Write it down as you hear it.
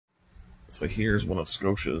So here's one of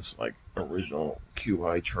Scotia's like original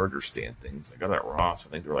QI charger stand things. I got at Ross. I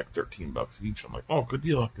think they're like $13 each. I'm like, oh, good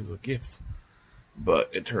deal as a gift. But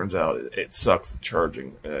it turns out it sucks at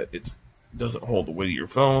charging. It doesn't hold the weight of your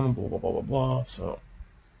phone. Blah blah blah blah blah. So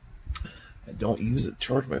I don't use it to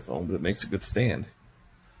charge my phone, but it makes a good stand.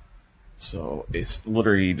 So it's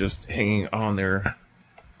literally just hanging on there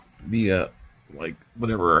via like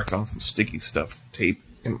whatever. I found some sticky stuff, tape,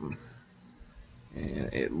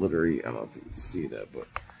 and it literally, I don't know if you can see that, but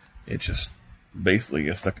it just basically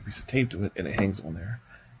I stuck a piece of tape to it and it hangs on there.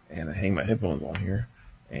 And I hang my headphones on here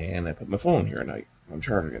and I put my phone here at night. I'm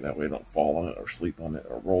charging it that way I don't fall on it or sleep on it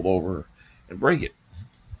or roll over and break it.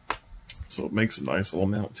 So it makes a nice little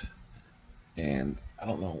mount. And I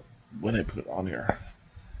don't know when I put it on here,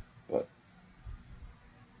 but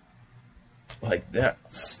like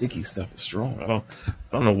that sticky stuff is strong. I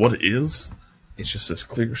don't know what it is. It's just this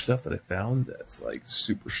clear stuff that I found that's like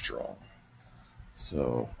super strong.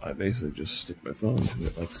 So I basically just stick my phone to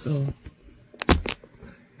it like so,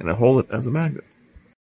 and I hold it as a magnet.